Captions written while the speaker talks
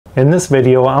In this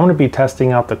video, I'm going to be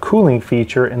testing out the cooling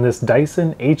feature in this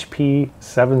Dyson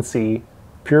HP7C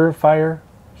Purifier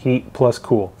Heat Plus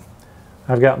Cool.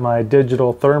 I've got my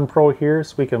digital ThermPro here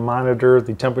so we can monitor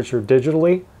the temperature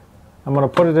digitally. I'm going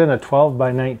to put it in a 12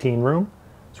 by 19 room.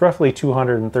 It's roughly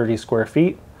 230 square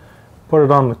feet. Put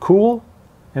it on the cool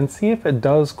and see if it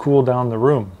does cool down the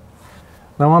room.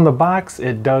 Now on the box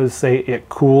it does say it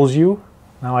cools you.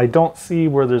 Now I don't see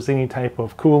where there's any type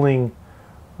of cooling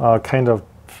kind of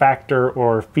factor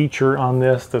or feature on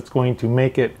this that's going to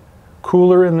make it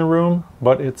cooler in the room,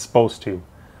 but it's supposed to.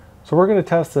 So we're going to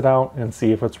test it out and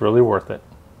see if it's really worth it.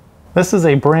 This is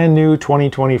a brand new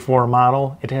 2024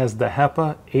 model. It has the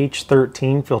HEPA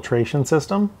H13 filtration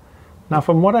system. Now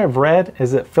from what I've read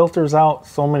is it filters out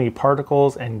so many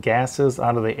particles and gases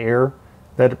out of the air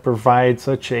that it provides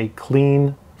such a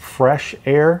clean, fresh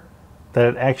air that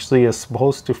it actually is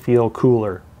supposed to feel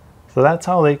cooler. So that's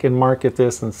how they can market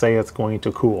this and say it's going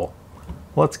to cool.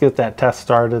 Let's get that test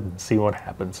started and see what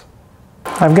happens.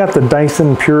 I've got the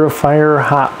Dyson Purifier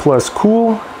Hot Plus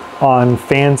Cool on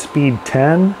fan speed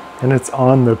 10 and it's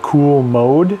on the cool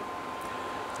mode.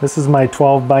 This is my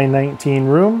 12 by 19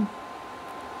 room.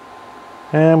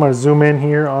 And I'm going to zoom in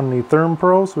here on the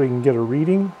ThermPro so we can get a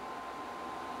reading.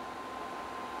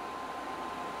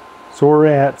 So we're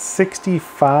at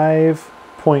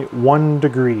 65.1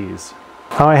 degrees.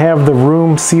 Now I have the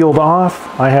room sealed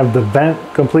off. I have the vent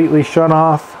completely shut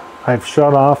off. I've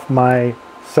shut off my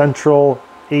central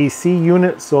AC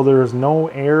unit so there's no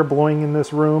air blowing in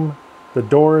this room. The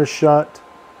door is shut.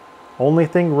 Only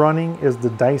thing running is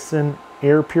the Dyson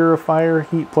Air Purifier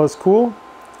Heat Plus Cool.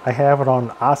 I have it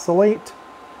on oscillate.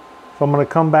 So I'm going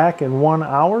to come back in 1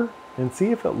 hour and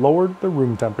see if it lowered the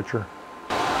room temperature.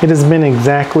 It has been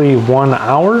exactly 1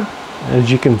 hour. As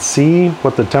you can see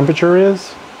what the temperature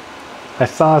is. I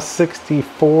saw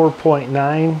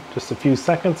 64.9 just a few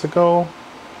seconds ago,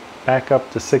 back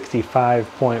up to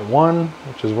 65.1,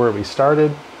 which is where we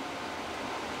started.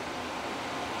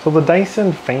 So the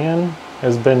Dyson fan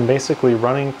has been basically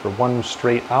running for 1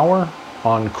 straight hour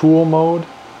on cool mode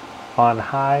on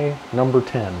high number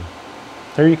 10.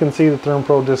 There you can see the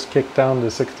ThermPro just kicked down to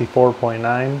 64.9.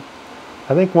 I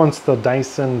think once the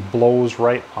Dyson blows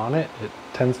right on it, it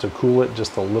tends to cool it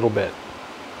just a little bit.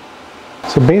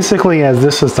 So basically as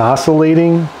this is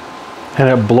oscillating and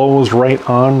it blows right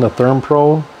on the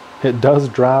ThermPro, it does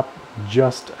drop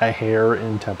just a hair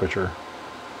in temperature.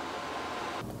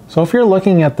 So if you're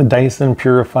looking at the Dyson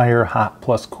Purifier Hot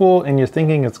Plus Cool and you're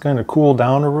thinking it's going to cool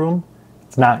down a room,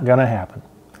 it's not going to happen.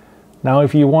 Now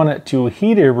if you want it to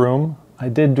heat a room, I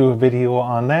did do a video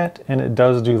on that and it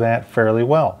does do that fairly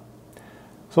well.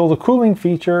 So the cooling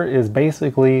feature is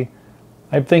basically,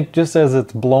 I think just as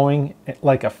it's blowing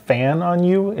like a fan on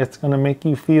you, it's going to make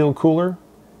you feel cooler.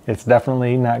 It's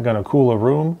definitely not going to cool a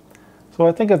room. So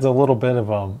I think it's a little bit of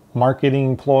a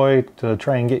marketing ploy to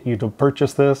try and get you to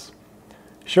purchase this.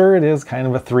 Sure, it is kind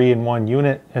of a 3-in-1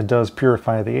 unit. It does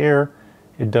purify the air.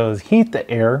 It does heat the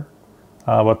air,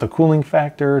 but the cooling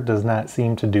factor does not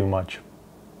seem to do much.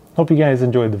 Hope you guys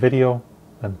enjoyed the video,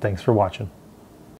 and thanks for watching.